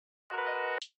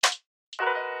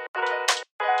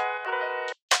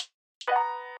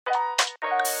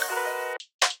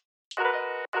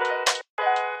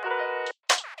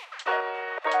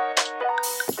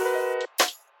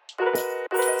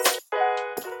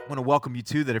want to welcome you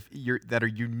too that are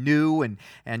you new and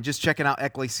just checking out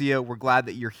Ecclesia. We're glad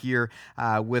that you're here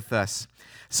with us.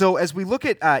 So as we look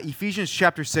at Ephesians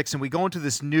chapter 6 and we go into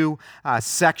this new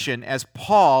section, as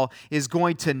Paul is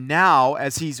going to now,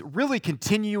 as he's really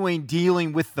continuing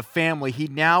dealing with the family, he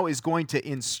now is going to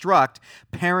instruct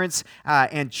parents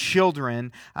and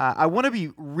children. I want to be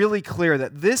really clear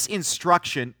that this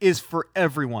instruction is for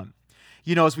everyone.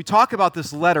 You know, as we talk about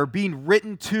this letter being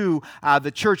written to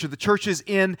the church or the churches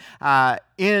in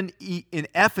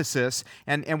Ephesus,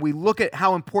 and we look at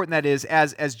how important that is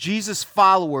as Jesus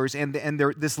followers, and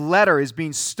this letter is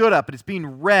being stood up and it's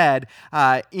being read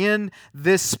in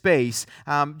this space.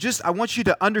 I want you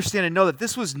to understand and know that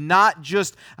this was not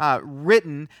just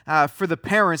written for the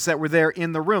parents that were there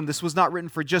in the room. This was not written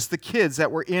for just the kids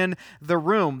that were in the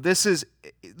room. This is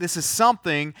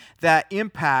something that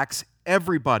impacts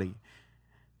everybody.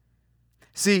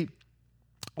 See,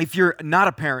 if you're not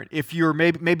a parent, if you're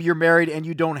maybe you're married and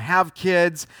you don't have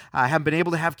kids, haven't been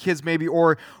able to have kids maybe,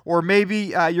 or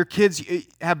maybe your kids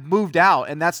have moved out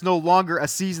and that's no longer a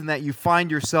season that you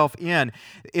find yourself in,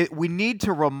 we need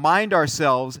to remind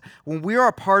ourselves when we are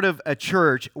a part of a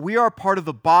church, we are a part of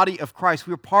the body of Christ.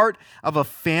 We are part of a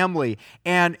family,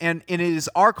 and it is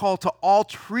our call to all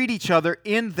treat each other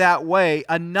in that way.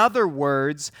 In other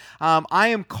words, I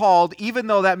am called, even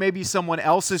though that may be someone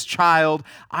else's child,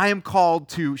 I am called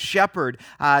to shepherd,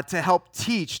 to help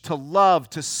teach, to love,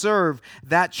 to serve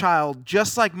that child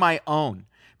just like my own,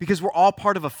 because we're all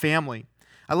part of a family.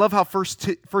 I love how 1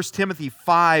 Timothy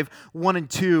 5, 1 and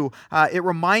 2, it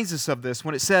reminds us of this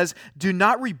when it says, "Do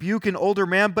not rebuke an older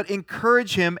man, but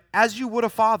encourage him as you would a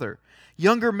father.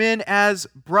 Younger men as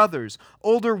brothers,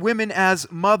 older women as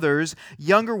mothers,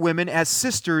 younger women as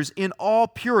sisters in all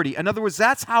purity." In other words,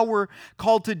 that's how we're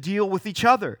called to deal with each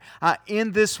other,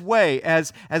 in this way,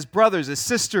 as brothers, as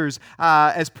sisters,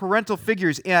 as parental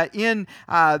figures in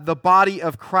the body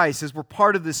of Christ, as we're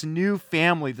part of this new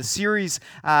family. The series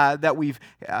that we've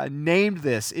named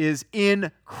this is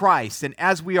In Christ, and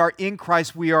as we are in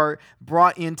Christ, we are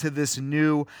brought into this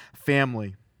new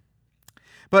family.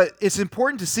 But it's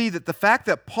important to see that the fact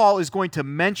that Paul is going to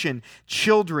mention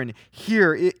children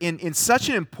here in such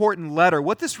an important letter,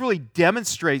 what this really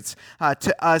demonstrates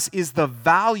to us is the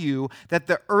value that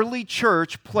the early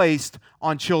church placed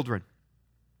on children.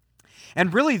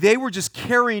 And really, they were just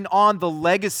carrying on the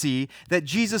legacy that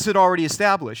Jesus had already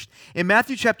established. In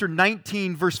Matthew chapter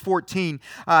 19, verse 14,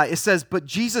 it says, "But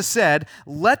Jesus said,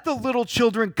 'Let the little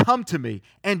children come to me,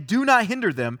 and do not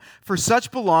hinder them, for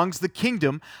such belongs the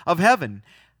kingdom of heaven.'"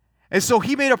 And so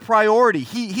he made a priority.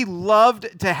 He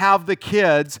loved to have the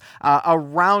kids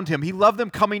around him. He loved them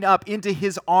coming up into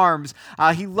his arms.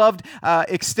 He loved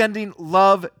extending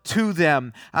love to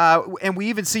them. And we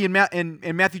even see in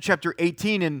Matthew chapter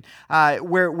 18,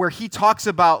 where he talks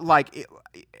about, like,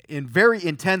 in very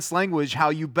intense language, how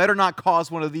you better not cause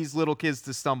one of these little kids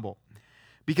to stumble,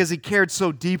 because he cared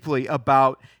so deeply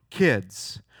about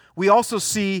kids. We also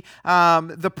see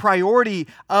the priority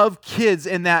of kids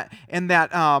and that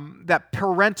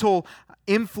parental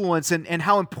influence and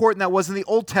how important that was in the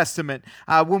Old Testament.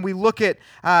 When we look at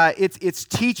its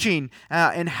teaching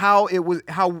and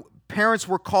how parents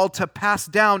were called to pass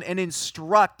down and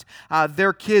instruct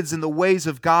their kids in the ways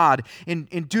of God. In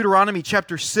Deuteronomy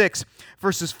chapter 6,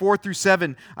 verses 4 through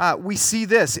 7, we see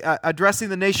this addressing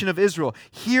the nation of Israel.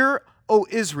 "Hear, O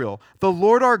Israel, the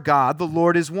Lord our God, the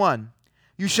Lord is one.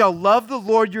 You shall love the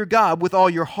Lord your God with all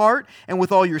your heart and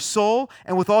with all your soul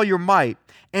and with all your might.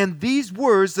 And these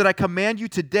words that I command you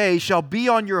today shall be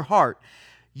on your heart.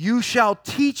 You shall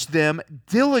teach them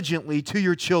diligently to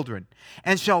your children,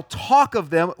 and shall talk of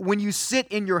them when you sit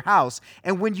in your house,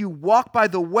 and when you walk by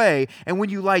the way, and when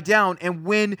you lie down, and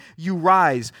when you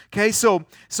rise." Okay, so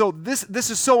this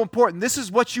is so important. This is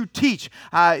what you teach.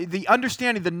 The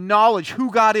understanding, the knowledge,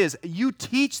 who God is. You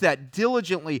teach that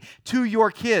diligently to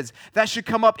your kids. That should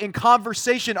come up in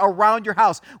conversation around your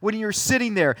house. When you're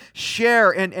sitting there,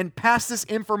 share and pass this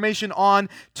information on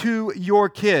to your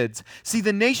kids. See,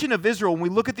 the nation of Israel, when we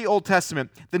look at the Old Testament,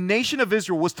 the nation of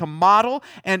Israel was to model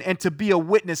and to be a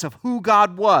witness of who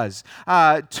God was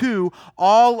to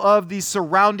all of these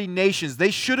surrounding nations. They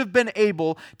should have been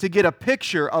able to get a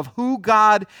picture of who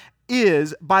God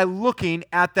is by looking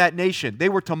at that nation. They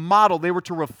were to model, they were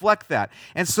to reflect that.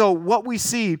 And so what we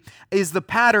see is the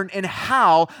pattern in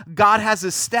how God has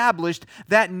established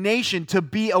that nation to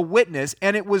be a witness,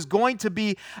 and it was going to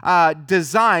be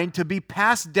designed to be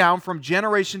passed down from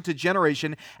generation to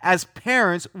generation as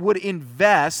parents would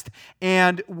invest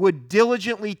and would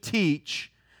diligently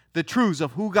teach the truths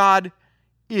of who God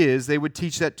is, they would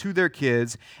teach that to their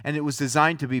kids, and it was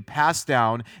designed to be passed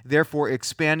down, therefore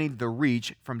expanding the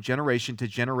reach from generation to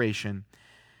generation.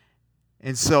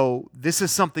 And so this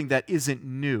is something that isn't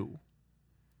new.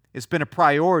 It's been a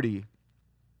priority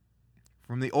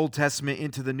from the Old Testament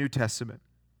into the New Testament.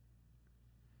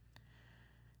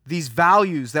 These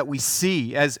values that we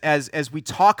see as we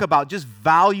talk about just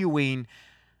valuing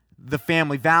the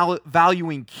family,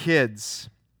 valuing kids,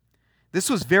 this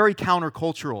was very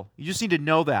countercultural. You just need to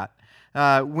know that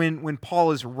when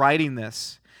Paul is writing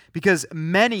this. Because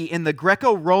many in the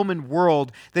Greco-Roman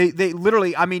world, they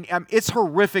literally, it's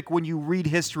horrific when you read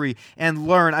history and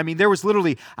learn. There was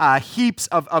literally heaps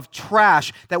of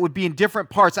trash that would be in different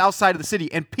parts outside of the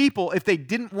city. And people, if they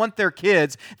didn't want their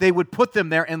kids, they would put them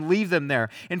there and leave them there.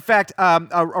 In fact,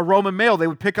 a Roman male, they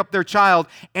would pick up their child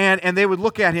and they would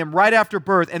look at him right after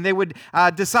birth, and they would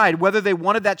decide whether they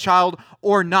wanted that child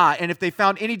or not. And if they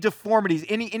found any deformities,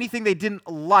 anything they didn't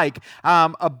like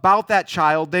about that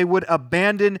child, they would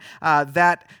abandon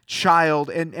that child,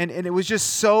 and it was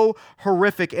just so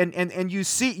horrific. And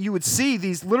you would see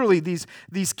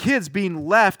these kids being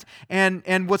left,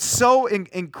 and what's so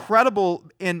incredible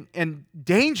and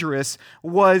dangerous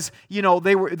was,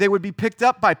 they would be picked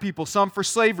up by people, some for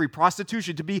slavery,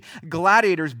 prostitution, to be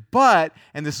gladiators. But,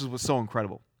 and this is what's so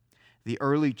incredible, the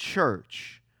early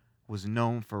church was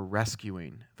known for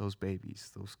rescuing those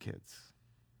babies, those kids.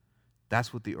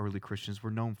 That's what the early Christians were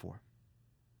known for.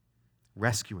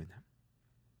 Rescuing them.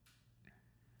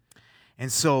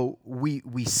 And so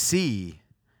we see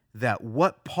that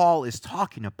what Paul is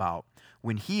talking about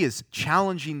when he is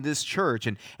challenging this church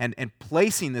and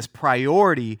placing this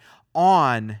priority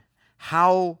on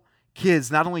how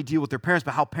kids not only deal with their parents,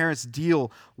 but how parents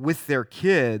deal with their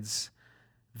kids,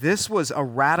 this was a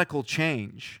radical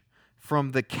change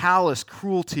from the callous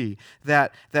cruelty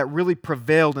that really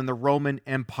prevailed in the Roman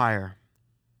Empire.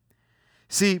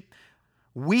 See,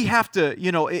 we have to,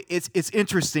 it's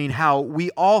interesting how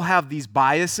we all have these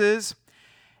biases,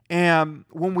 and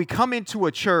when we come into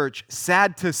a church,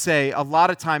 sad to say, a lot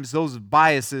of times those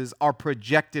biases are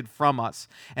projected from us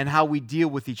and how we deal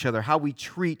with each other, how we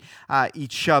treat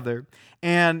each other.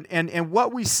 And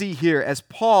what we see here as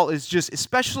Paul is just,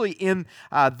 especially in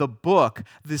the book,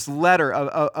 this letter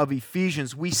of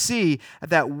Ephesians, we see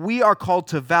that we are called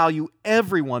to value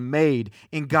everyone made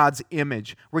in God's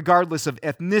image, regardless of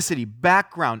ethnicity,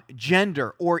 background,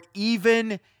 gender, or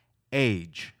even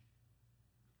age.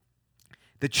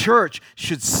 The church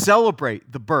should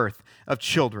celebrate the birth of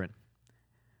children.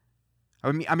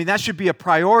 That should be a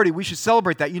priority. We should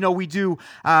celebrate that. We do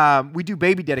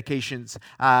baby dedications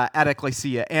at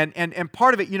Ecclesia, and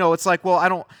part of it, it's like, well, I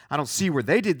don't see where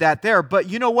they did that there, but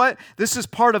you know what? This is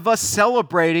part of us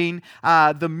celebrating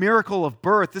the miracle of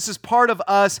birth. This is part of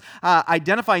us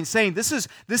identifying, saying this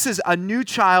is a new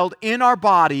child in our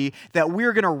body that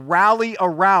we're going to rally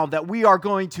around, that we are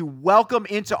going to welcome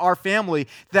into our family,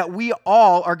 that we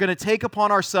all are going to take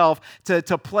upon ourselves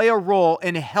to play a role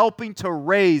in helping to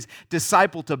raise disciple,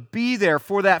 to be there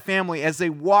for that family as they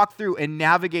walk through and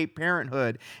navigate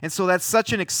parenthood. And so that's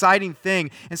such an exciting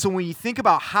thing. And so when you think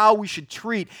about how we should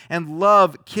treat and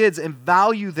love kids and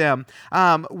value them,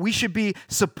 we should be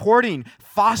supporting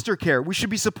foster care. We should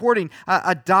be supporting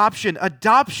adoption.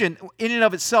 Adoption in and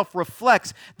of itself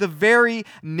reflects the very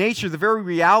nature, the very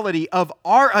reality of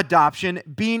our adoption,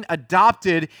 being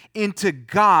adopted into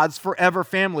God's forever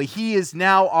family. He is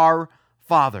now our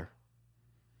Father.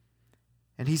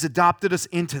 And He's adopted us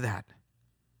into that.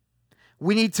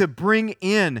 We need to bring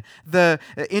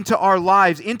into our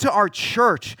lives, into our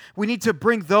church. We need to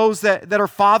bring those that are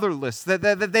fatherless,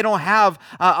 that they don't have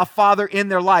a father in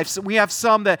their life. So we have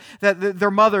some that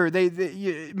their mother,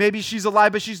 maybe she's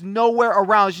alive, but she's nowhere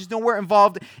around. She's nowhere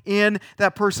involved in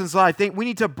that person's life. We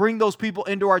need to bring those people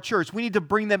into our church. We need to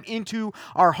bring them into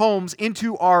our homes,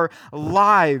 into our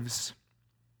lives.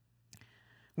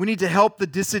 We need to help the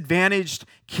disadvantaged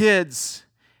kids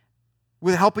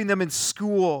with helping them in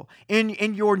school,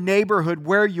 in your neighborhood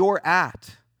where you're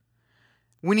at.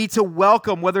 We need to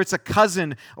welcome, whether it's a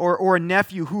cousin or a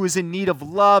nephew who is in need of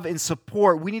love and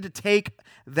support. We need to take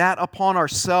that upon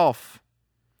ourselves.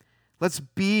 Let's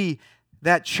be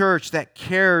that church that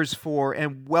cares for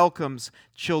and welcomes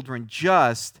children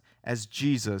just as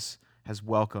Jesus has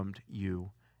welcomed you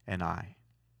and I.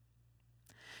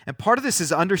 And part of this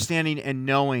is understanding and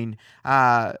knowing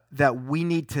that we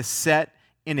need to set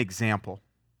an example.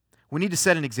 We need to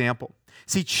set an example.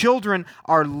 See, children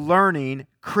are learning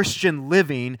Christian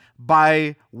living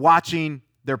by watching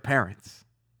their parents.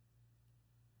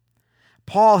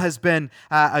 Paul has been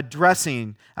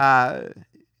addressing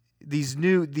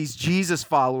these Jesus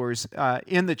followers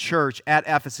in the church at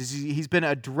Ephesus. He's been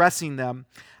addressing them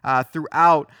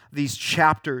throughout these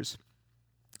chapters.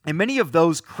 And many of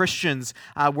those Christians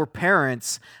were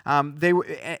parents. They were,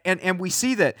 and we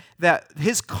see that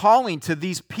his calling to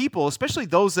these people, especially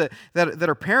those that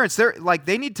are parents,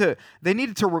 they needed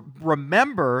to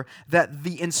remember that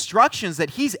the instructions that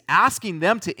he's asking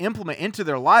them to implement into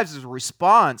their lives as a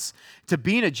response to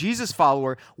being a Jesus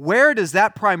follower. Where does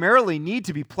that primarily need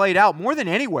to be played out more than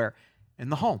anywhere? In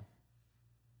the home.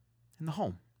 In the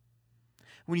home.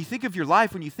 When you think of your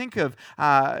life, when you think of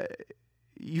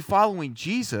you following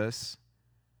Jesus,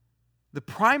 the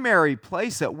primary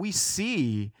place that we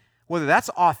see, whether that's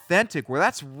authentic, whether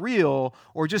that's real,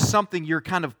 or just something you're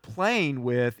kind of playing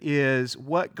with, is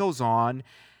what goes on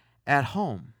at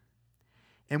home.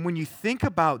 And when you think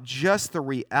about just the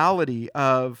reality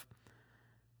of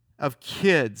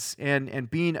kids and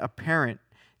being a parent,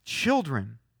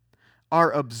 children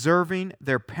are observing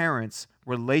their parents'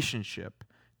 relationship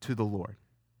to the Lord.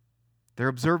 They're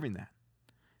observing that.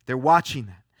 They're watching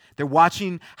that. They're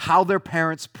watching how their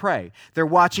parents pray. They're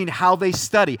watching how they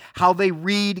study, how they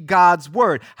read God's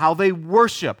word, how they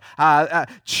worship.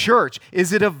 Church,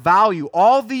 is it of value?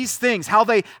 All these things, how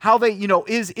they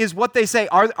is what they say.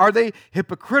 Are they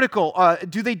hypocritical?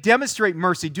 Do they demonstrate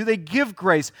mercy? Do they give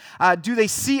grace? Do they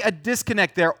see a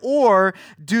disconnect there, or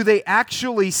do they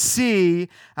actually see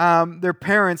their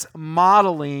parents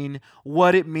modeling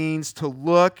what it means to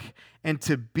look and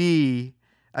to be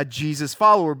a Jesus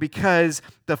follower? Because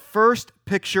the first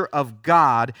picture of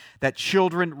God that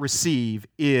children receive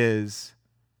is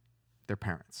their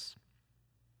parents.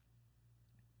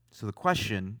 So the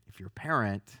question, if you're a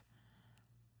parent,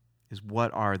 is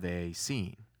what are they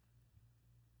seeing?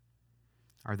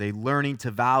 Are they learning to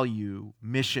value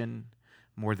mission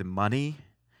more than money,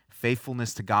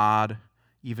 faithfulness to God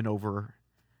even over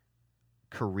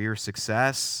career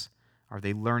success? Are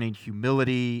they learning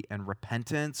humility and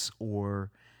repentance,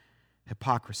 or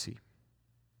hypocrisy?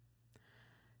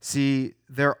 See,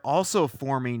 they're also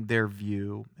forming their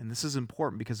view, and this is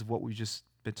important because of what we've just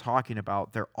been talking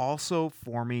about. They're also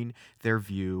forming their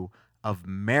view of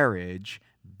marriage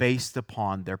based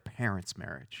upon their parents'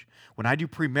 marriage. When I do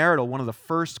premarital, one of the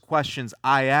first questions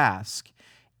I ask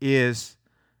is,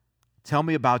 tell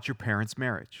me about your parents'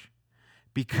 marriage.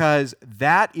 Because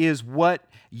that is what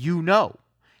you know.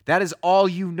 That is all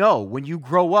you know. When you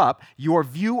grow up, your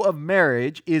view of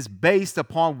marriage is based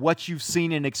upon what you've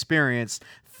seen and experienced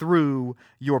through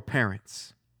your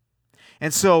parents.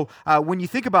 And so when you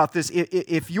think about this,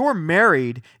 if you're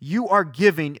married, you are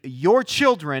giving your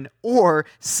children or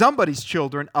somebody's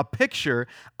children a picture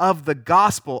of the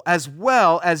gospel, as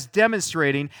well as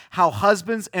demonstrating how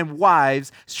husbands and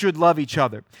wives should love each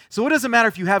other. So it doesn't matter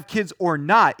if you have kids or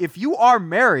not. If you are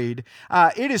married,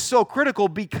 it is so critical,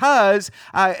 because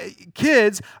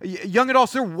kids, young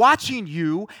adults, they're watching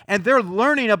you and they're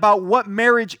learning about what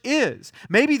marriage is.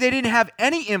 Maybe they didn't have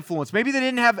any influence. Maybe they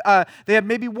didn't have, they had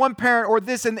maybe one parent or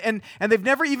this, and they've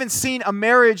never even seen a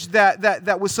marriage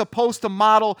that was supposed to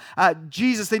model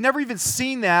Jesus. They never even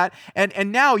seen that,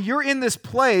 and now you're in this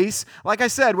place, like I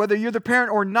said, whether you're the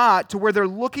parent or not, to where they're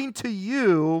looking to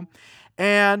you,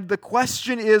 and the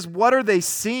question is, what are they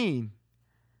seeing?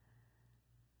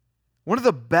 One of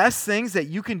the best things that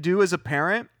you can do as a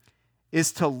parent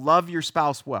is to love your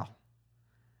spouse well.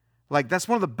 Like, that's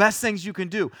one of the best things you can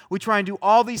do. We try and do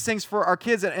all these things for our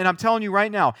kids, and I'm telling you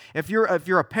right now, if you're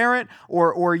a parent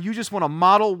or you just want to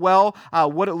model well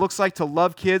what it looks like to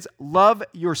love kids, love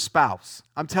your spouse.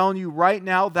 I'm telling you right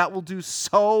now, that will do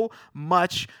so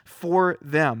much for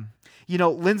them. You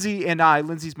know, Lindsay and I,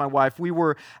 Lindsay's my wife, we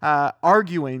were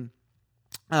arguing,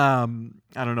 I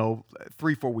don't know,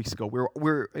 3-4 weeks ago. We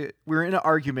were in an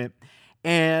argument,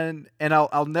 and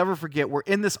I'll never forget, we're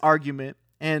in this argument,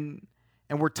 and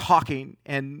we're talking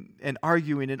and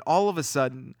arguing, and all of a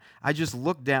sudden, I just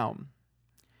look down,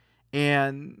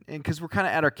 and because we're kind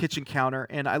of at our kitchen counter,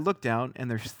 and I look down, and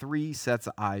there's 3 sets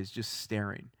of eyes just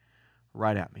staring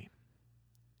right at me,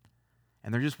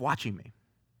 and they're just watching me.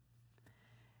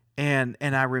 And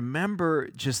I remember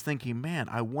just thinking, man,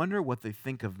 I wonder what they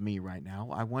think of me right now.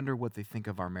 I wonder what they think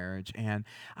of our marriage. And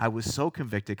I was so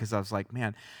convicted, because I was like,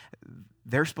 man,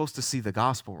 they're supposed to see the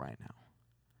gospel right now.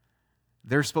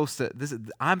 They're supposed to.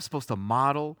 I'm supposed to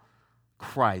model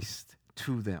Christ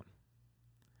to them.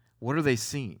 What are they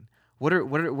seeing? What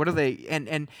are they?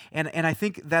 And I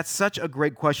think that's such a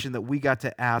great question that we got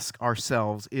to ask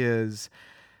ourselves: is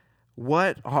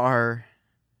what are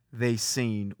they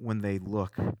seeing when they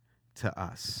look to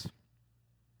us?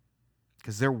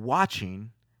 Because they're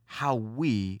watching how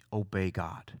we obey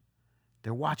God.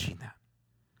 They're watching that.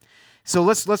 So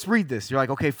let's read this. You're like,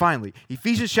 okay, finally.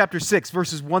 Ephesians chapter 6,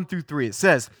 verses 1 through 3. It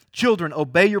says, "Children,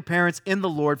 obey your parents in the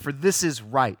Lord, for this is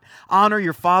right. Honor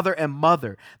your father and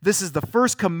mother. This is the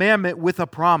first commandment with a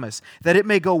promise, that it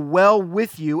may go well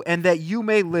with you and that you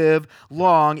may live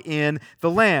long in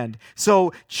the land."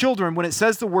 So children, when it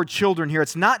says the word children here,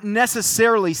 it's not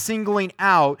necessarily singling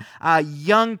out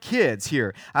young kids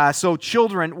here. So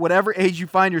children, whatever age you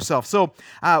find yourself. So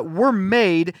we're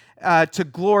made to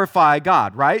glorify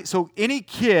God, right? So any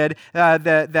kid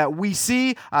that we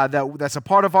see that's a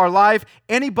part of our life,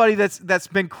 anybody that's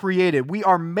been created, we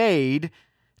are made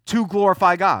to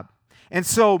glorify God. And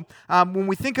so when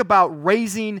we think about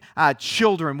raising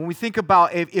children, when we think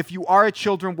about if you are a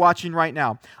children watching right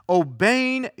now,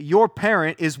 obeying your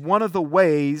parent is one of the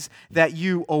ways that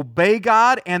you obey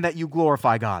God and that you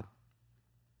glorify God.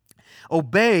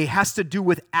 Obey has to do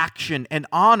with action, and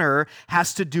honor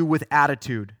has to do with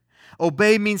attitude.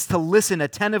 Obey means to listen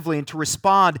attentively and to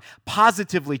respond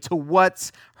positively to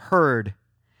what's heard.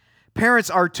 Parents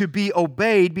are to be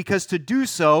obeyed because to do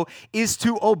so is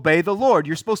to obey the Lord.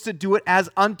 You're supposed to do it as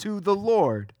unto the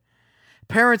Lord.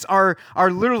 Parents are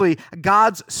literally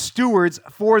God's stewards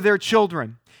for their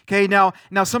children. Okay, now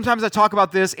sometimes I talk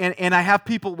about this and I have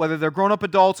people, whether they're grown-up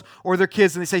adults or they're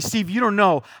kids, and they say, "Steve, you don't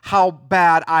know how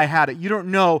bad I had it. You don't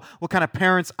know what kind of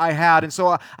parents I had." And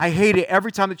so I hate it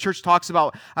every time the church talks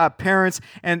about parents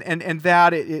and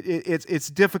that it's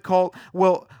difficult.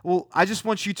 Well, I just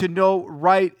want you to know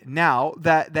right now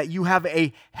that you have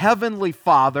a heavenly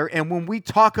Father, and when we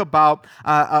talk about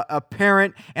a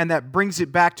parent and that brings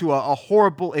it back to a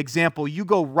horrible example, you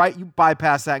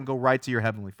bypass that and go right to your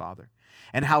heavenly Father.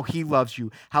 And how He loves you,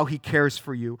 how He cares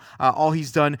for you, all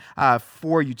He's done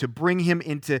for you to bring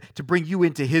you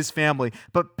into His family.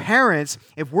 But parents,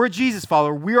 if we're a Jesus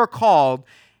follower, we are called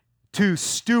to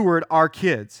steward our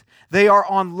kids. They are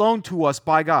on loan to us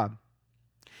by God.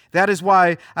 That is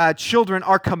why children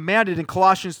are commanded in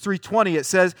Colossians 3:20. It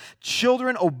says,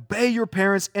 "Children, obey your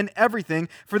parents in everything,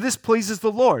 for this pleases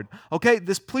the Lord." Okay,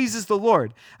 this pleases the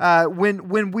Lord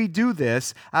when we do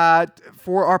this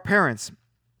for our parents.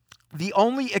 The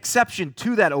only exception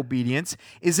to that obedience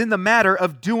is in the matter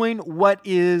of doing what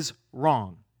is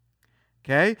wrong.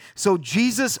 Okay? So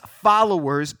Jesus'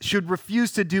 followers should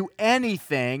refuse to do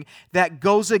anything that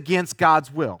goes against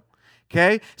God's will.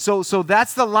 Okay? So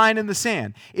that's the line in the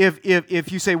sand.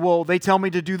 If you say, "Well, they tell me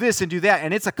to do this and do that,"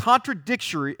 and it's a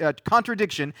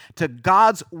contradiction to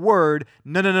God's word,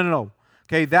 no.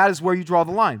 Okay? That is where you draw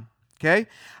the line. Okay?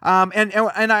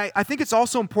 And I think it's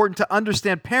also important to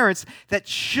understand, parents, that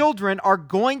children are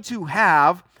going to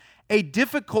have a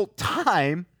difficult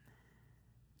time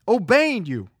obeying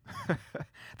you.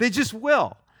 They just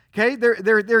will. Okay?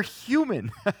 They're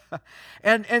human.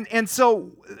 and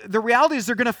so the reality is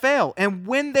they're going to fail. And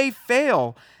when they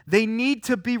fail, they need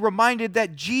to be reminded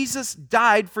that Jesus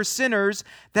died for sinners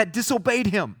that disobeyed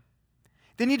Him.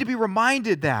 They need to be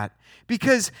reminded that.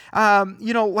 Because,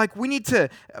 we need to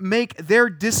make their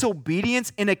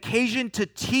disobedience an occasion to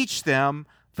teach them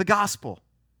the gospel.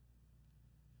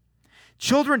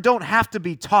 Children don't have to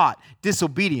be taught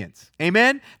disobedience.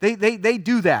 Amen? They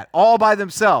do that all by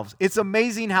themselves. It's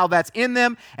amazing how that's in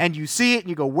them, and you see it, and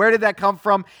you go, "Where did that come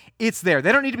from?" It's there.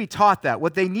 They don't need to be taught that.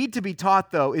 What they need to be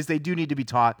taught, though, is they do need to be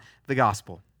taught the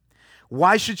gospel.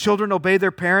 Why should children obey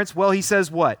their parents? Well, he says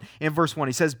what? In verse 1,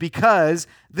 he says, "Because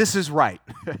this is right."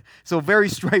 So very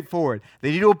straightforward.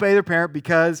 They need to obey their parent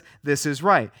because this is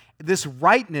right. This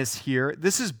rightness here,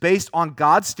 this is based on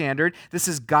God's standard. This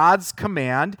is God's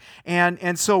command.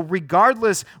 And so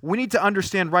regardless, we need to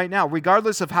understand right now,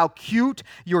 regardless of how cute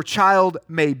your child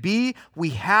may be, we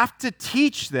have to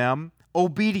teach them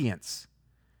obedience.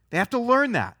 They have to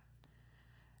learn that.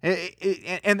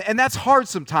 And that's hard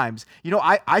sometimes.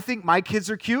 I think my kids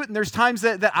are cute, and there's times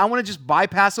that I want to just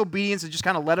bypass obedience and just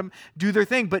kind of let them do their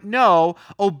thing. But no,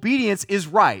 obedience is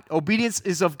right. Obedience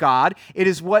is of God. It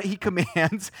is what He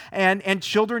commands, and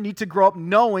children need to grow up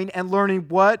knowing and learning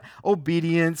what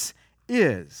obedience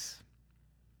is.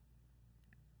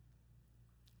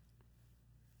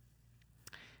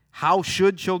 How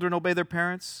should children obey their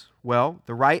parents? Well,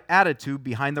 the right attitude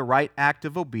behind the right act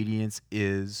of obedience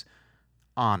is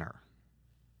honor.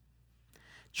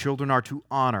 Children are to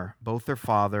honor both their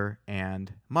father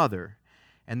and mother.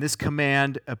 And this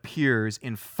command appears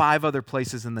in 5 other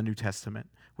places in the New Testament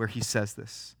where He says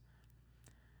this.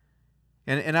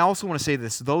 And I also want to say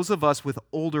this. Those of us with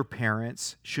older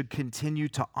parents should continue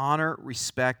to honor,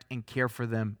 respect, and care for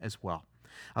them as well.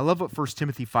 I love what 1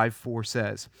 Timothy 5:4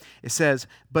 says. It says,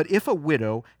 "But if a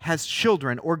widow has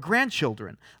children or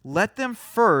grandchildren, let them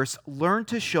first learn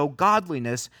to show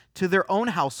godliness to their own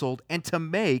household and to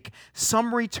make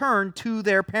some return to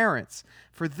their parents.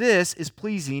 For this is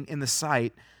pleasing in the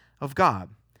sight of God."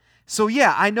 So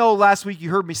yeah, I know last week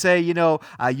you heard me say,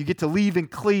 you get to leave and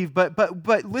cleave,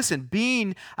 but listen,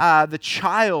 being the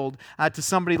child to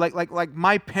somebody like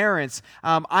my parents,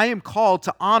 I am called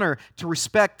to honor, to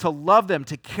respect, to love them,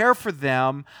 to care for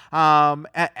them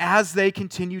as they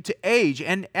continue to age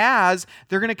and as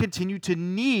they're going to continue to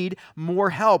need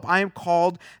more help. I am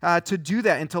called to do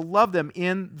that and to love them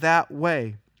in that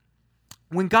way.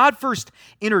 When God first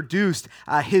introduced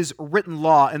His written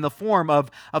law in the form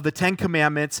of the Ten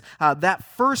Commandments, that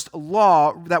first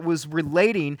law that was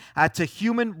relating to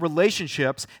human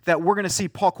relationships that we're going to see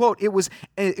Paul quote, it was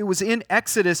in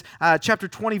Exodus chapter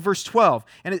 20, verse 12.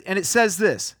 And it says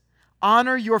this,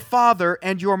 "Honor your father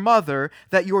and your mother,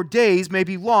 that your days may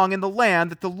be long in the land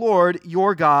that the Lord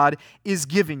your God is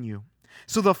giving you."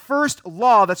 So the first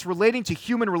law that's relating to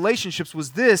human relationships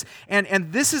was this,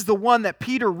 and this is the one that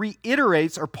Peter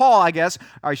reiterates, or Paul,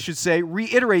 I should say,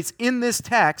 reiterates in this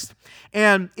text,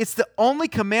 and it's the only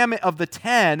commandment of the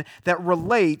 10 that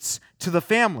relates to the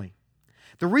family.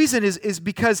 The reason is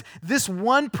because this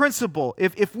one principle,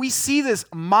 if we see this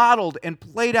modeled and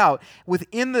played out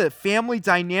within the family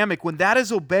dynamic, when that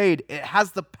is obeyed, it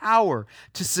has the power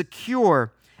to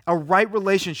secure a right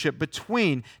relationship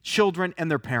between children and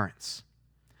their parents.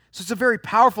 So it's a very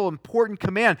powerful, important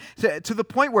command to the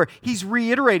point where he's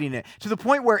reiterating it, to the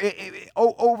point where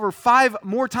over 5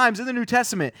 more times in the New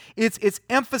Testament, it's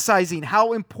emphasizing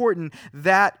how important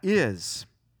that is.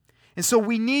 And so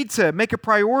we need to make a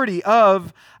priority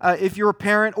of, if you're a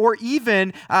parent or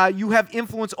even you have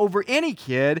influence over any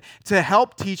kid, to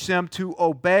help teach them to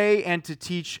obey and to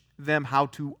teach them how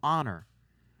to honor.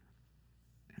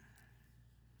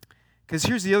 Because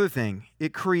here's the other thing.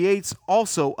 It creates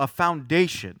also a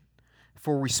foundation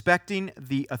for respecting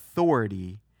the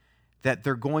authority that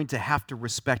they're going to have to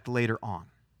respect later on.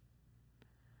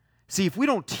 See, if we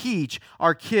don't teach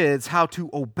our kids how to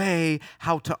obey,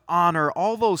 how to honor,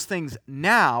 all those things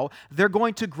now, they're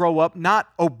going to grow up not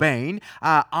obeying,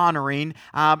 honoring,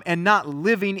 and not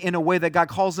living in a way that God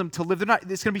calls them to live. It's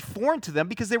going to be foreign to them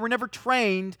because they were never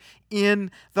trained in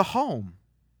the home.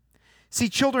 See,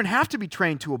 children have to be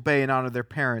trained to obey and honor their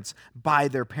parents by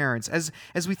their parents. As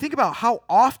we think about how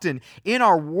often in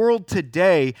our world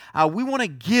today, we want to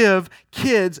give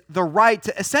kids the right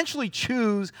to essentially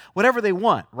choose whatever they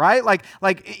want, right?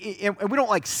 And we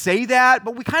don't say that,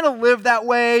 but we kind of live that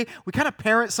way. We kind of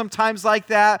parent sometimes like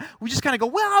that. We just kind of go,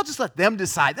 well, I'll just let them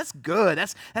decide. That's good.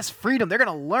 That's freedom. They're going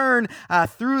to learn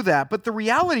through that. But the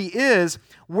reality is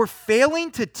we're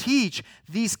failing to teach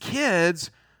these kids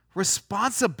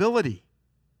responsibility.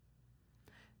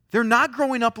 They're not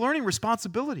growing up learning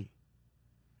responsibility.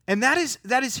 And that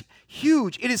is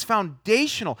huge. It is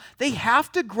foundational. They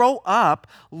have to grow up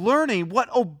learning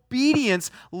what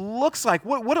obedience looks like,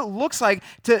 what it looks like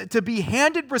to be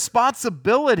handed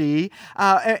responsibility,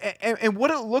 and what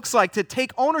it looks like to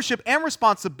take ownership and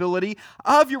responsibility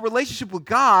of your relationship with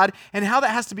God, and how that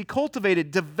has to be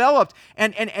cultivated, developed,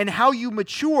 and how you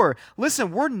mature.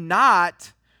 Listen, we're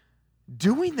not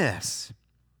doing this.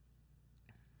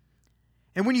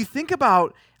 And when you think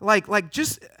about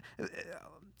just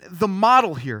the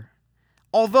model here,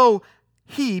 although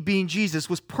he, being Jesus,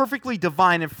 was perfectly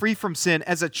divine and free from sin,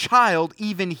 as a child,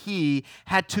 even he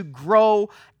had to grow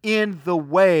in the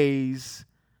ways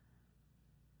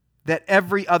that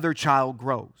every other child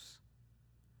grows.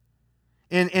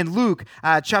 In Luke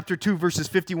chapter 2, verses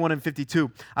 51 and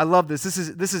 52, I love this.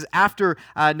 This is after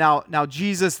now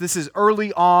Jesus. This is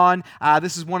early on.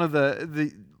 This is one of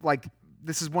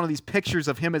this is one of these pictures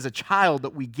of him as a child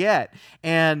that we get,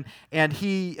 and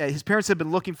his parents have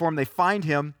been looking for him. They find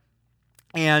him,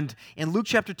 and in Luke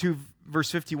chapter 2,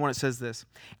 verse 51, it says this: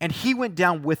 "And he went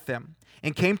down with them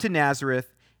and came to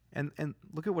Nazareth," and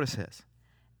look at what it says,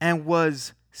 "and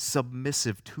was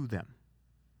submissive to them.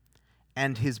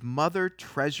 And his mother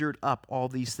treasured up all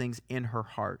these things in her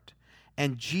heart.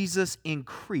 And Jesus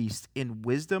increased in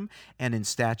wisdom and in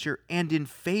stature and in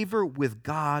favor with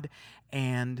God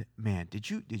and man." Did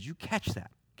you catch that?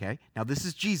 Okay. Now this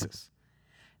is Jesus.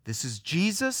 This is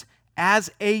Jesus as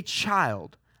a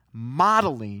child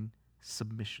modeling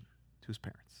submission to his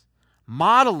parents,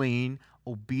 modeling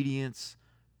obedience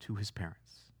to his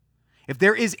parents. If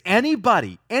there is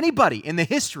anybody in the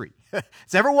history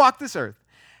that's ever walked this earth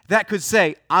that could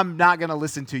say, I'm not going to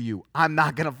listen to you. I'm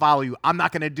not going to follow you. I'm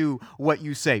not going to do what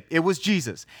you say. It was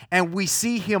Jesus. And we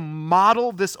see him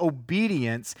model this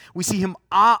obedience. We see him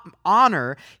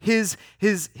honor his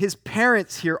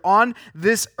parents here on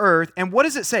this earth. And what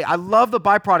does it say? I love the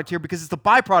byproduct here because it's the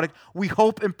byproduct we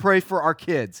hope and pray for our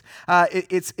kids.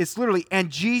 It's literally, and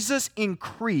Jesus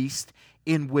increased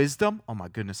in wisdom. Oh my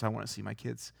goodness, I want to see my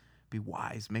kids be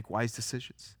wise, make wise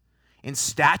decisions. In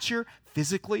stature,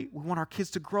 physically, we want our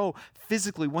kids to grow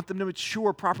physically, we want them to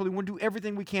mature properly, we want to do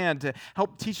everything we can to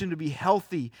help teach them to be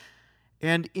healthy,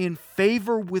 and in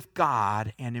favor with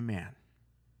God and in man.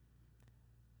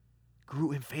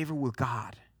 Grew in favor with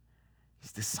God.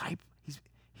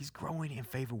 He's growing in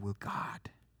favor with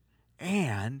God.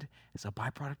 And as a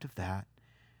byproduct of that,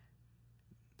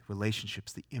 the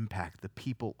relationships, the impact, the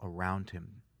people around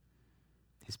him,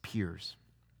 his peers.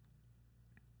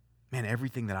 Man,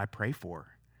 everything that I pray for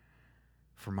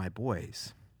my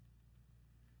boys.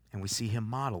 And we see him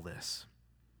model this.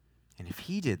 And if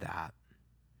he did that,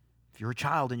 if you're a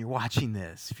child and you're watching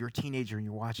this, if you're a teenager and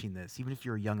you're watching this, even if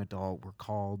you're a young adult, we're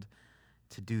called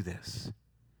to do this.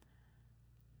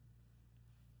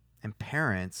 And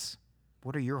parents,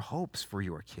 what are your hopes for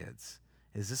your kids?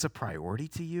 Is this a priority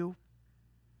to you?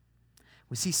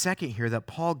 We see second here that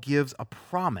Paul gives a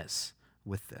promise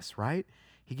with this, right?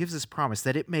 He gives this promise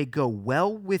that it may go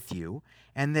well with you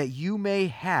and that you may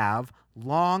have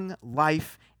long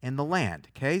life in the land.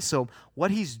 Okay, so what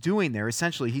he's doing there,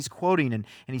 essentially, he's quoting and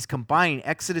he's combining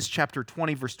Exodus chapter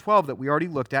 20, verse 12 that we already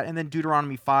looked at, and then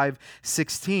Deuteronomy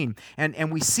 5:16.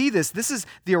 And we see this is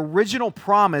the original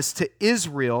promise to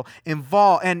Israel and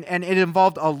it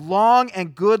involved a long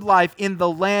and good life in the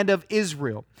land of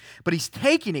Israel. But he's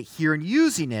taking it here and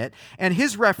using it, and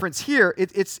his reference here,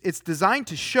 it's designed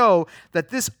to show that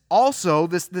this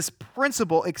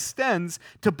principle extends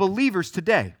to believers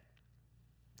today.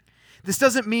 This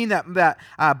doesn't mean that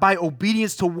by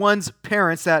obedience to one's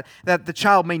parents that the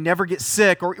child may never get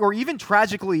sick or even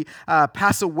tragically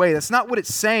pass away. That's not what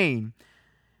it's saying.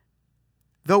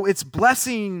 Though its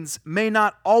blessings may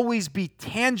not always be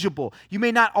tangible, you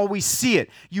may not always see it,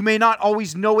 you may not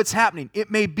always know it's happening. It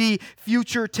may be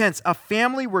future tense. A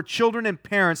family where children and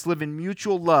parents live in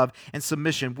mutual love and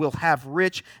submission will have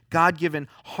rich, God-given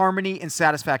harmony and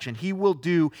satisfaction. He will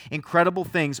do incredible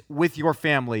things with your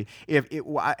family.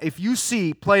 If you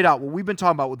see played out what we've been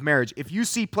talking about with marriage, if you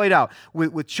see played out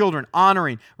with children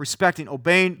honoring, respecting,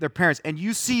 obeying their parents, and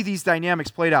you see these dynamics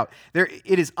played out,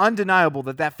 it is undeniable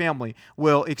that family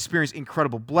will experience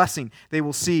incredible blessing. They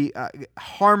will see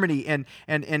harmony and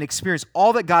experience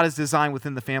all that God has designed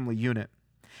within the family unit.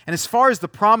 And as far as the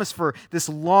promise for this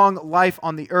long life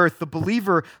on the earth, the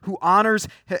believer who honors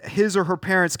his or her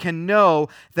parents can know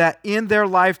that in their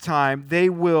lifetime they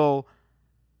will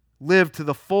live to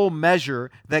the full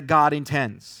measure that God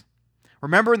intends.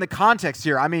 Remember in the context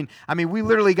here, I mean, we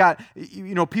literally got,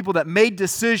 people that made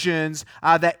decisions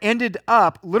that ended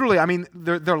up literally,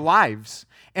 their lives.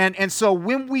 And so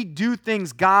when we do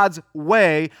things God's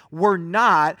way, we're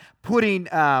not putting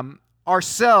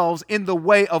ourselves in the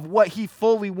way of what he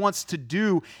fully wants to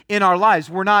do in our lives.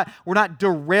 We're not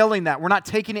derailing that. We're not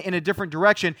taking it in a different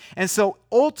direction. And so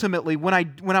ultimately, when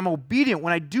I'm obedient,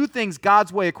 when I do things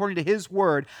God's way according to his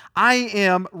word, I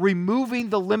am removing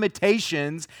the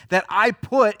limitations that I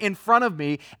put in front of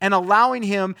me and allowing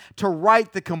him to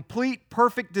write the complete,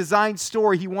 perfect design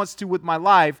story he wants to with my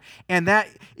life. And that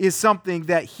is something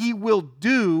that he will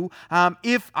do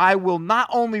if I will not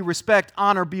only respect,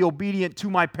 honor, be obedient to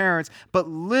my parents, but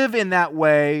live in that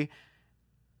way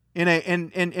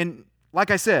in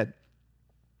like I said,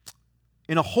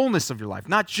 in a wholeness of your life,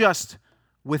 not just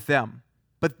with them.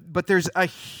 But there's a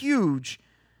huge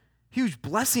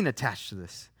blessing attached to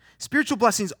this. Spiritual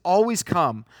blessings always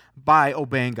come by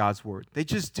obeying God's word. They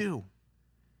just do.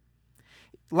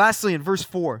 Lastly, in verse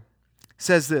 4,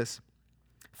 says this: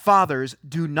 Fathers,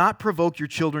 do not provoke your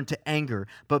children to anger,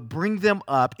 but bring them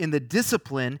up in the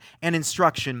discipline and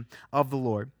instruction of the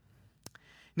Lord.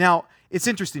 Now, it's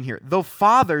interesting here. Though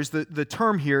fathers, the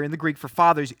term here in the Greek for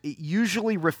fathers, it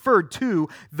usually referred to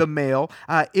the male.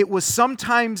 It was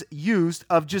sometimes used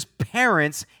of just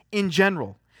parents in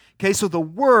general. Okay, so the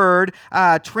word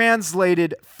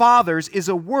translated fathers is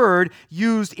a word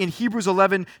used in Hebrews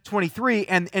 11:23,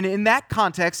 and in that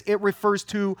context, it refers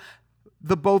to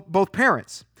both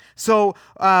parents. So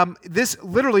this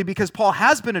literally, because Paul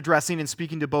has been addressing and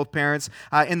speaking to both parents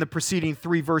in the preceding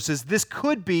 3 verses, this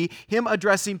could be him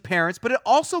addressing parents, but it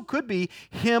also could be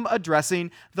him addressing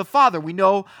the father. We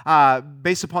know,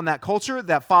 based upon that culture,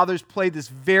 that fathers played this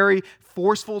very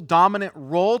forceful, dominant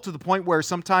role to the point where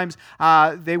sometimes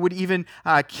they would even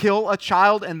kill a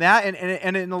child and that.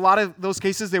 And in a lot of those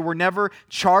cases, they were never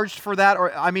charged for that.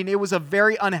 Or it was a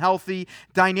very unhealthy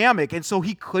dynamic. And so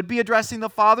he could be addressing the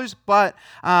fathers, but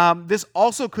this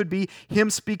also could be him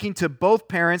speaking to both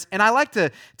parents. And I like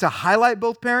to highlight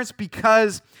both parents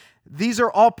because these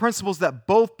are all principles that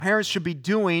both parents should be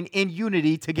doing in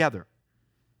unity together.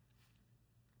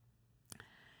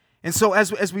 And so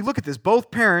as we look at this,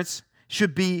 both parents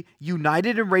should be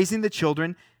united in raising the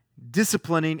children,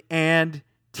 disciplining and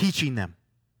teaching them.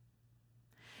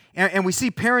 And we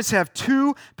see parents have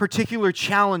two particular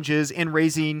challenges in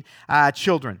raising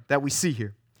children that we see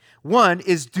here. One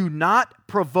is do not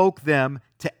provoke them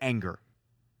to anger.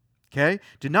 Okay?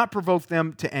 Do not provoke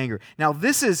them to anger. Now,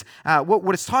 this is,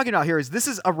 what it's talking about here is this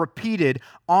is a repeated,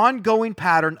 ongoing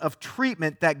pattern of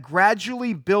treatment that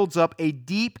gradually builds up a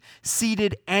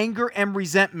deep-seated anger and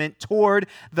resentment toward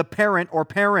the parent or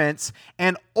parents,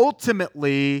 and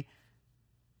ultimately,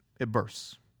 it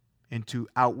bursts into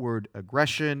outward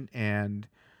aggression and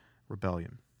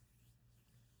rebellion.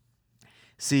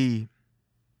 See,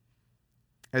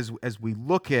 as we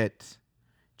look at,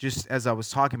 just as I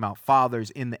was talking about fathers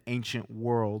in the ancient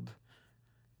world,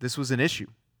 this was an issue,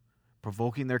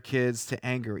 provoking their kids to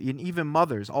anger. And even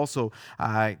mothers also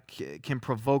can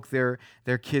provoke their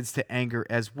kids to anger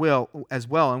as well.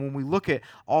 And when we look at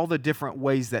all the different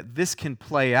ways that this can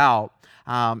play out,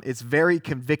 it's very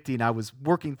convicting. I was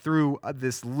working through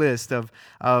this list of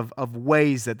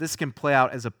ways that this can play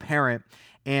out as a parent.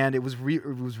 And it was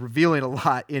revealing a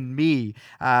lot in me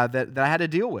that I had to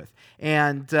deal with.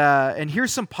 And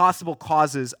here's some possible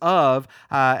causes of,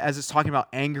 as it's talking about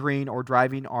angering or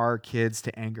driving our kids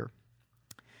to anger.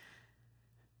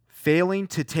 Failing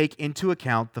to take into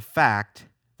account the fact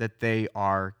that they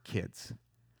are kids.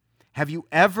 Have you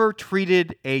ever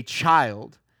treated a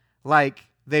child like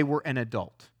they were an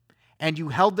adult? And you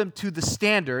held them to the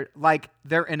standard like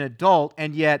they're an adult,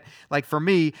 and yet, like for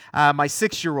me, my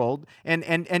 6-year-old,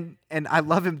 and I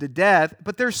love him to death,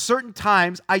 but there's certain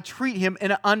times I treat him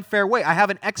in an unfair way. I have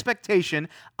an expectation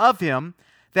of him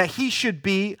that he should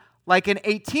be like an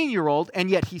 18-year-old,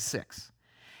 and yet he's 6.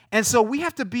 And so we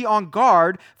have to be on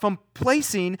guard from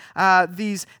placing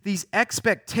these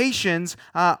expectations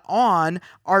on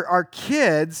our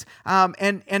kids,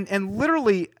 and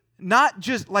literally not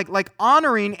just like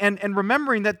honoring and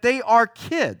remembering that they are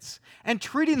kids and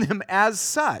treating them as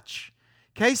such.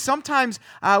 Okay, sometimes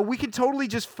we can totally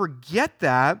just forget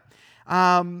that,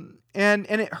 and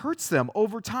it hurts them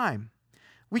over time.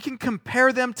 We can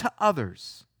compare them to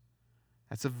others.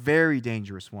 That's a very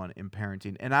dangerous one in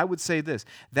parenting. And I would say this,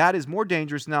 that is more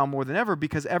dangerous now more than ever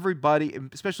because everybody,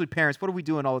 especially parents, what are we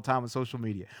doing all the time on social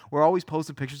media? We're always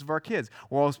posting pictures of our kids.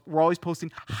 We're always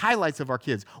posting highlights of our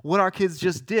kids, what our kids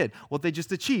just did, what they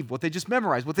just achieved, what they just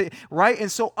memorized, right?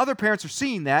 And so other parents are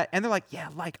seeing that and they're like, yeah,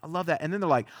 I love that. And then they're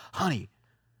like, honey,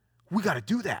 we got to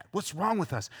do that. What's wrong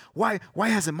with us? Why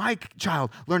hasn't my child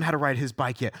learned how to ride his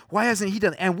bike yet? Why hasn't he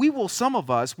done that? And some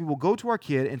of us will go to our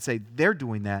kid and say, they're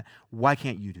doing that. Why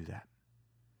can't you do that?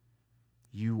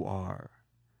 You are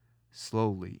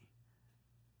slowly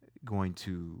going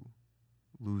to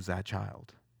lose that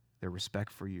child, their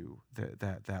respect for you,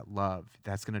 that love.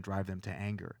 That's going to drive them to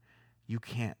anger. You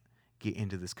can't get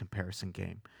into this comparison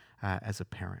game as a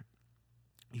parent.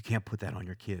 You can't put that on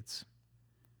your kids.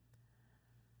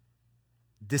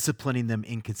 Disciplining them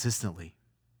inconsistently.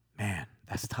 Man,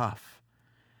 that's tough.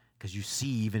 Because you see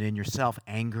even in yourself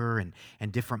anger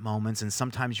and different moments, and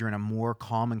sometimes you're in a more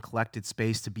calm and collected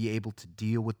space to be able to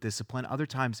deal with discipline. Other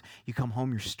times you come home,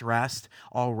 you're stressed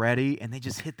already, and they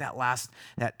just hit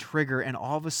that trigger, and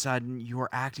all of a sudden you are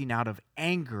acting out of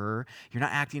anger. You're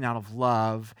not acting out of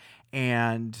love,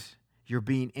 and you're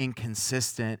being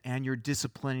inconsistent, and you're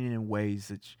disciplining in ways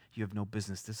that you have no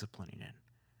business disciplining in.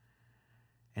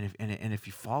 And if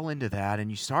you fall into that and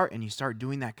you start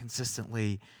doing that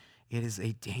consistently, it is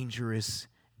a dangerous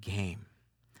game.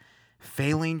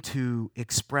 Failing to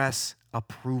express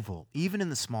approval, even in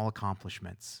the small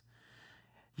accomplishments.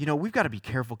 We've got to be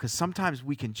careful because sometimes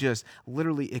we can just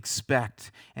literally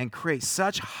expect and create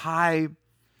such high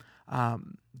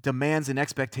demands and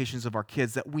expectations of our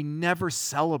kids that we never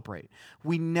celebrate.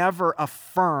 We never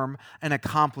affirm an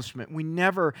accomplishment. We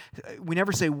never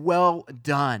say, well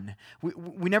done.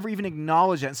 We never even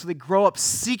acknowledge that. And so they grow up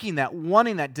seeking that,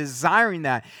 wanting that, desiring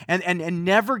that, and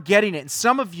never getting it. And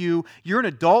some of you, you're an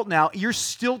adult now, you're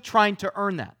still trying to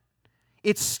earn that.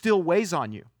 It still weighs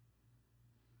on you.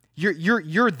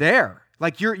 You're there.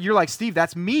 Like you're like, Steve,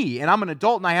 that's me, and I'm an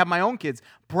adult and I have my own kids.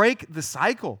 Break the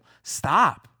cycle.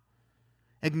 Stop.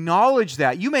 Acknowledge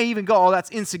that. You may even go, oh,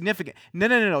 that's insignificant.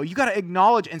 No. You got to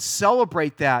acknowledge and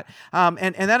celebrate that.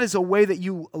 And that is a way that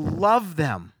you love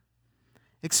them.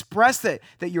 Express that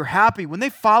you're happy. When they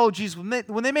follow Jesus,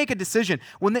 when they make a decision,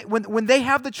 when they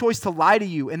have the choice to lie to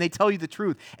you and they tell you the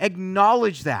truth,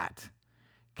 acknowledge that.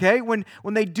 Okay? When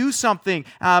they do something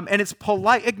and it's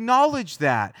polite, acknowledge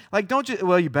that. Like, don't just,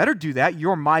 well, you better do that.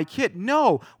 You're my kid.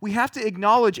 No, we have to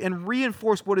acknowledge and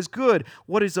reinforce what is good,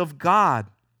 what is of God.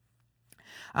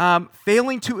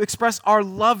 Failing to express our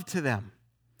love to them.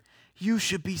 You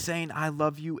should be saying, I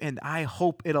love you, and I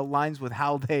hope it aligns with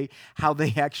how they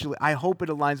actually, I hope it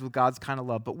aligns with God's kind of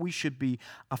love, but we should be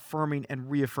affirming and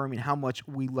reaffirming how much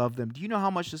we love them. Do you know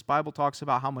how much this Bible talks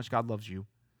about how much God loves you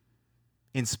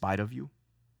in spite of you?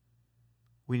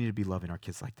 We need to be loving our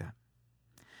kids like that.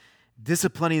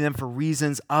 Disciplining them for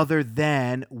reasons other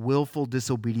than willful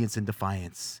disobedience and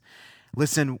defiance.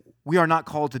 Listen, we are not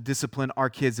called to discipline our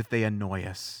kids if they annoy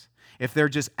us, if they're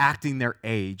just acting their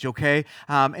age, okay?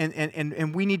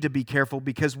 And we need to be careful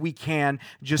because we can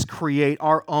just create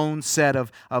our own set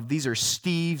of these are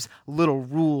Steve's little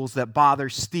rules that bother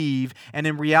Steve. And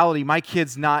in reality, my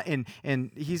kid's not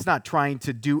he's not trying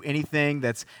to do anything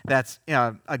that's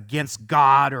against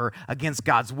God or against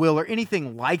God's will or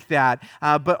anything like that.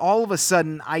 But all of a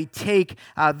sudden, I take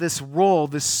this role,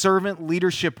 this servant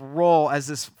leadership role as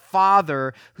this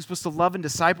father who's supposed to love and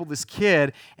disciple this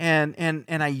kid, and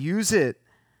I use it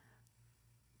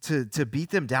to beat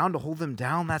them down, to hold them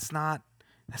down. That's not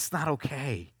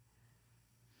okay.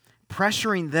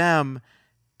 Pressuring them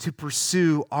to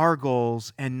pursue our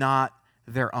goals and not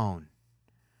their own.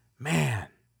 Man,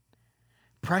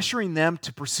 pressuring them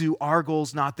to pursue our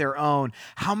goals, not their own.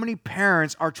 How many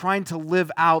parents are trying to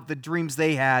live out the dreams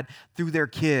they had through their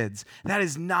kids? That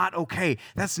is not okay.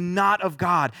 That's not of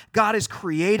God. God has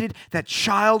created that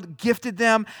child, gifted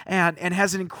them, and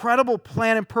has an incredible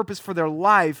plan and purpose for their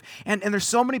life. And there's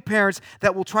so many parents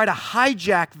that will try to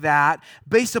hijack that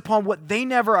based upon what they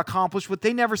never accomplished, what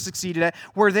they never succeeded at,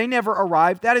 where they never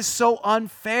arrived. That is so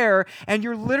unfair, and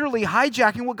you're literally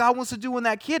hijacking what God wants to do in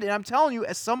that kid. And I'm telling you,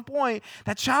 at some point,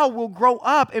 that child will grow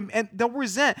up and they'll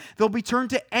resent. They'll be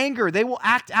turned to anger. They will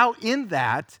act out in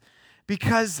that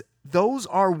because those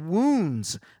are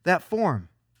wounds that form.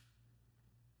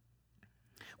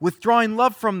 Withdrawing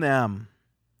love from them.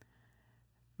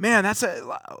 Man,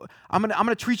 I'm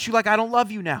gonna treat you like I don't love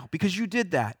you now because you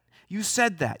did that. You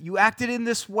said that. You acted in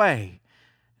this way.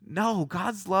 No,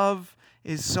 God's love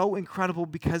is so incredible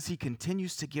because he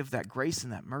continues to give that grace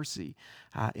and that mercy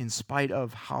in spite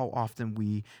of how often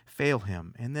we fail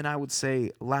him. And then I would say,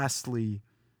 lastly,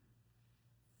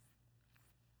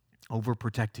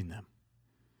 overprotecting them.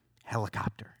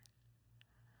 Helicopter.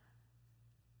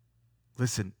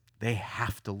 Listen, they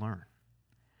have to learn.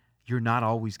 You're not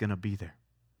always going to be there.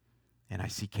 And I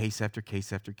see case after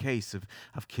case after case of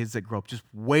kids that grow up just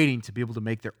waiting to be able to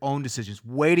make their own decisions,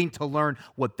 waiting to learn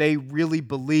what they really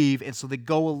believe. And so they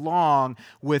go along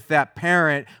with that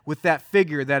parent, with that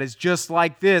figure that is just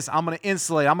like this. I'm going to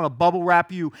insulate, I'm going to bubble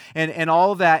wrap you and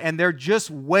all of that. And they're just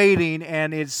waiting.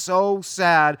 And it's so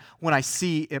sad when I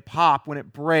see it pop, when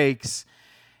it breaks.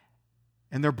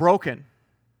 And they're broken.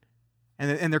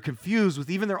 And they're confused with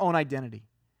even their own identity.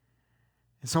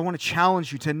 And so I want to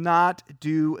challenge you to not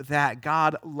do that.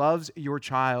 God loves your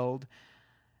child,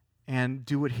 and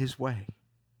do it his way.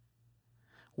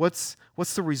 What's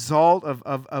the result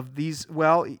of these?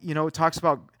 Well, it talks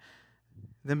about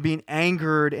them being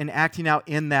angered and acting out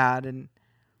in that.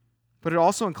 But it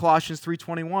also in Colossians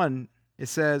 3:21, it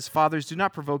says, fathers, do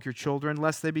not provoke your children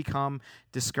lest they become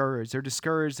discouraged. They're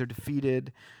discouraged, they're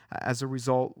defeated as a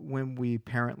result when we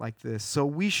parent like this. So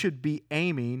we should be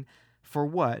aiming for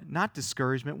what? Not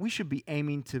discouragement. We should be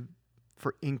aiming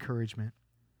for encouragement.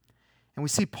 And we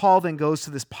see Paul then goes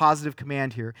to this positive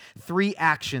command here. 3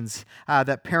 actions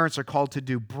that parents are called to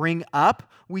do. Bring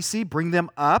up, we see. Bring them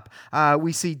up.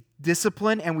 We see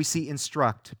discipline, and we see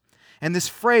instruct. And this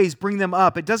phrase, bring them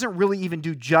up, it doesn't really even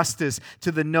do justice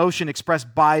to the notion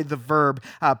expressed by the verb.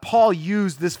 Paul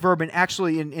used this verb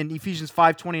actually in Ephesians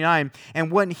 5:29,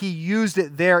 and when he used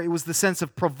it there, it was the sense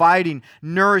of providing,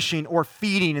 nourishing, or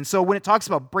feeding. And so when it talks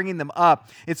about bringing them up,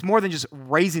 it's more than just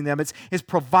raising them. It's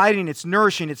providing, it's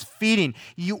nourishing, it's feeding.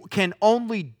 You can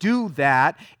only do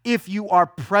that if you are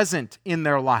present in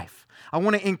their life. I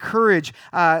want to encourage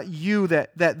you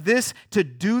that to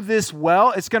do this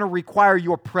well, it's going to require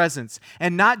your presence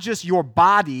and not just your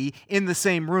body in the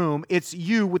same room. It's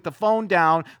you with the phone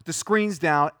down, the screens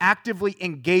down, actively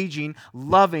engaging,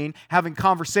 loving, having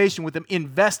conversation with them,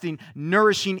 investing,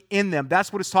 nourishing in them.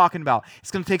 That's what it's talking about.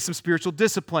 It's going to take some spiritual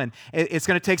discipline. It's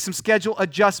going to take some schedule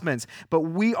adjustments, but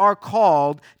we are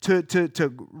called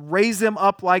to raise them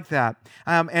up like that.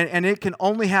 And it can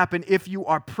only happen if you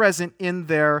are present in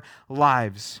their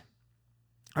lives.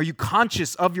 Are you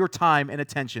conscious of your time and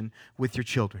attention with your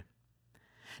children?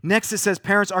 Next, it says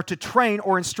parents are to train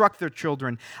or instruct their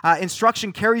children.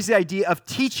 Instruction carries the idea of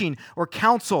teaching or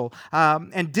counsel,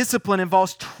 and discipline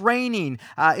involves training,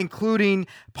 including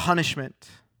punishment.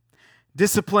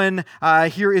 Discipline,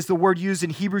 here is the word used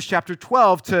in Hebrews chapter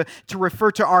 12 to refer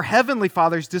to our Heavenly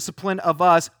Father's discipline of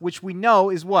us, which we know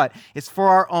is what? It's for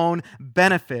our own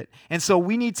benefit. And so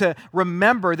we need to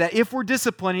remember that if we're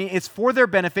disciplining, it's for their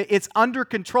benefit. It's under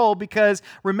control because,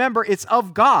 remember, it's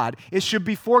of God. It should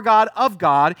be for God, of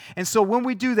God. And so when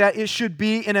we do that, it should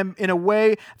be in a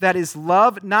way that is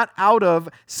love, not out of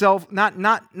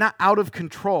not out of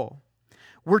control.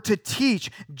 We're to teach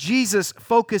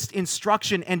Jesus-focused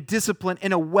instruction and discipline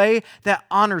in a way that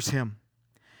honors Him.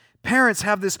 Parents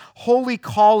have this holy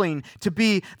calling to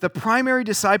be the primary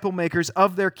disciple makers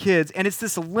of their kids, and it's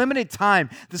this limited time,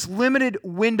 this limited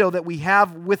window that we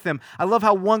have with them. I love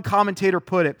how one commentator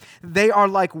put it. They are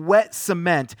like wet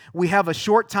cement. We have a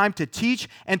short time to teach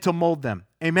and to mold them.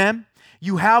 Amen?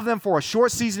 You have them for a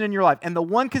short season in your life. And the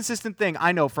one consistent thing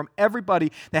I know from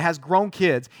everybody that has grown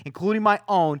kids, including my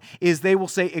own, is they will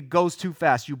say it goes too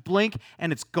fast. You blink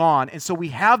and it's gone. And so we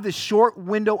have this short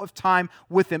window of time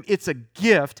with them. It's a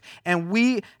gift. And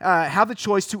we have the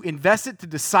choice to invest it, to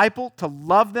disciple, to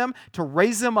love them, to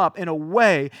raise them up in a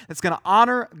way that's going to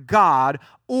honor God.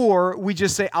 Or we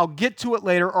just say, I'll get to it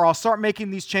later, or I'll start making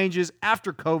these changes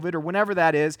after COVID or whenever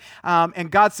that is.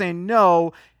 And God's saying,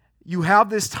 no, you have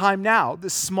this time now,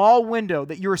 this small window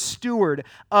that you're a steward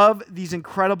of these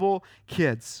incredible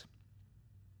kids.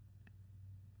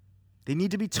 They need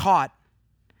to be taught.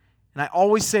 And I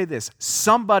always say this,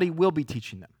 somebody will be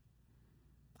teaching them.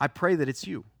 I pray that it's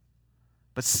you.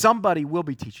 But somebody will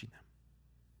be teaching them.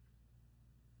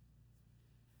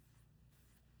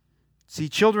 See,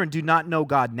 children do not know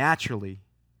God naturally,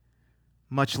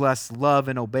 much less love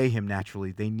and obey Him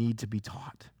naturally. They need to be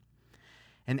taught.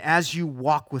 And as you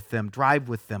walk with them, drive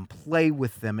with them, play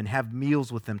with them, and have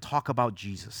meals with them, talk about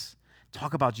Jesus.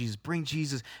 Talk about Jesus. Bring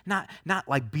Jesus, not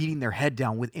like beating their head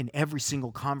down in every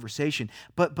single conversation,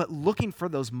 but looking for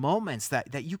those moments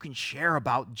that you can share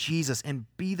about Jesus and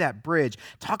be that bridge.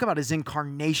 Talk about His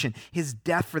incarnation, His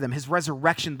death for them, His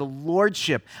resurrection, the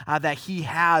lordship that He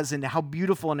has, and how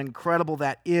beautiful and incredible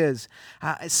that is.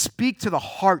 Speak to the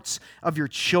hearts of your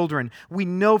children. We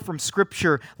know from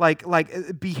Scripture, like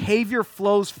behavior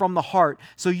flows from the heart,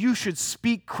 so you should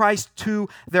speak Christ to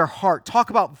their heart. Talk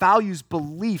about values,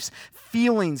 beliefs,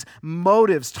 feelings,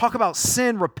 motives. Talk about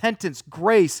sin, repentance,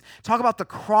 grace. Talk about the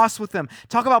cross with them.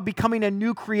 Talk about becoming a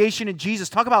new creation in Jesus.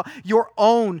 Talk about your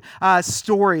own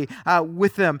story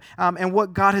with them and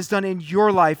what God has done in your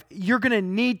life. You're going to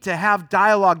need to have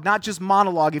dialogue, not just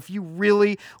monologue, if you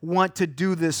really want to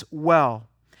do this well.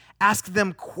 Ask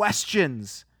them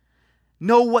questions.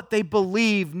 Know what they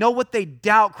believe. Know what they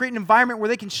doubt. Create an environment where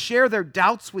they can share their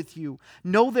doubts with you.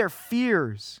 Know their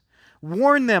fears.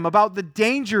 Warn them about the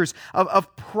dangers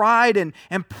of pride and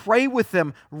pray with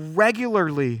them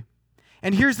regularly.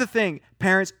 And here's the thing,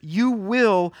 parents, you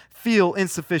will feel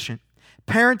insufficient.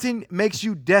 Parenting makes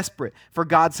you desperate for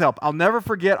God's help. I'll never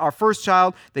forget our first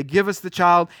child. They give us the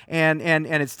child, and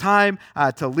it's time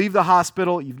to leave the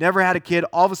hospital. You've never had a kid.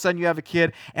 All of a sudden, you have a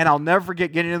kid, and I'll never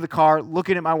forget getting in the car,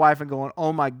 looking at my wife and going,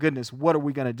 oh my goodness, what are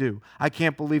we going to do? I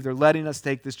can't believe they're letting us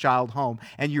take this child home.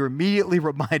 And you're immediately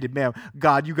reminded, man,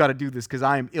 God, you got to do this because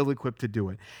I am ill-equipped to do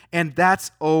it. And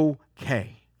that's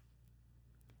okay.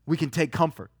 We can take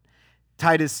comfort.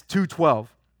 Titus 2:12.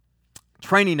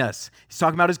 Training us. He's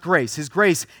talking about His grace. His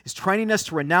grace is training us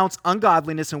to renounce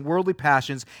ungodliness and worldly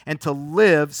passions and to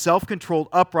live self-controlled,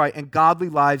 upright, and godly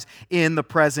lives in the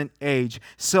present age.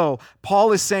 So,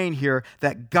 Paul is saying here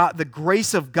that God, the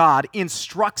grace of God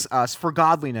instructs us for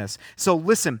godliness. So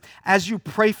listen, as you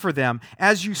pray for them,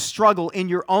 as you struggle in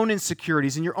your own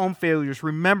insecurities, in your own failures,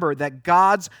 remember that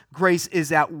God's grace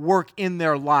is at work in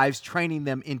their lives, training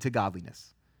them into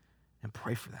godliness. And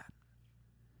pray for that.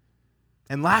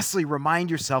 And lastly, remind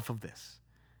yourself of this.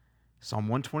 Psalm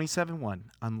 127:1,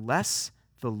 unless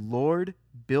the Lord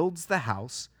builds the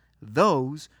house,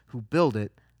 those who build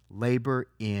it labor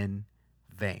in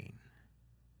vain.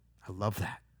 I love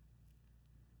that.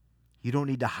 You don't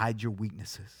need to hide your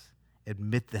weaknesses.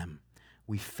 Admit them.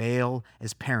 We fail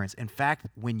as parents. In fact,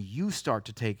 when you start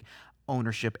to take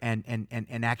ownership and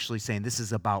actually saying, this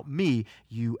is about me,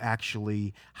 you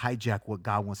actually hijack what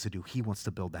God wants to do. He wants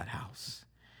to build that house.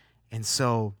 And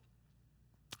so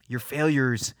your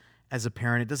failures as a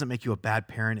parent, it doesn't make you a bad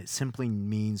parent. It simply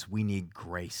means we need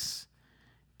grace.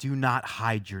 Do not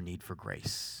hide your need for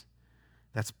grace.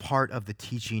 That's part of the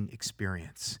teaching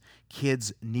experience.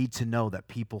 Kids need to know that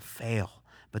people fail,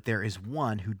 but there is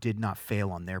one who did not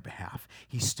fail on their behalf.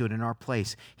 He stood in our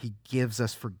place. He gives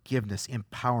us forgiveness,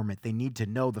 empowerment. They need to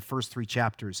know the first 3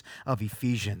 chapters of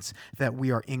Ephesians, that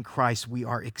we are in Christ. We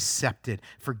are accepted,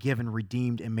 forgiven,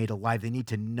 redeemed, and made alive. They need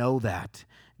to know that.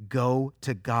 Go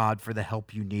to God for the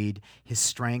help you need. His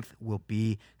strength will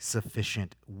be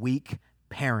sufficient. Weak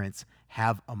parents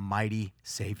have a mighty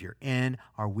Savior. In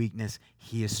our weakness,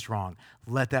 He is strong.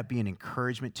 Let that be an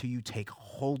encouragement to you. Take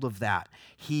hold of that.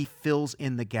 He fills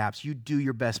in the gaps. You do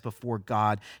your best before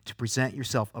God to present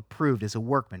yourself approved as a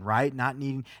workman, right? Not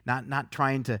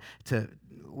trying to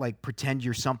like pretend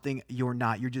you're something you're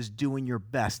not. You're just doing your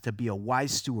best to be a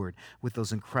wise steward with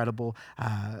those incredible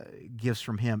gifts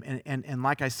from Him. And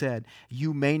like I said,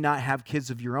 you may not have kids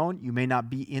of your own. You may not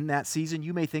be in that season.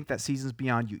 You may think that season's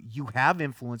beyond you. You have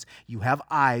influence. You have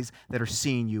eyes that are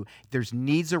seeing you. There's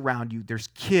needs around you. There's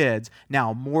kids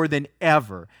now more than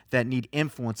ever that need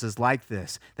influences like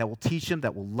this, that will teach them,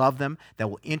 that will love them, that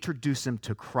will introduce them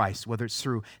to Christ, whether it's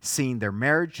through seeing their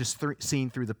marriage, just seeing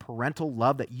through the parental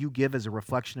love that you give as a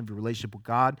reflection of your relationship with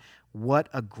God. What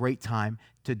a great time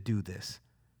to do this.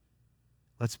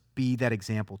 Let's be that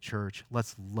example, church.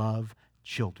 Let's love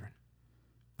children.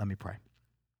 Let me pray.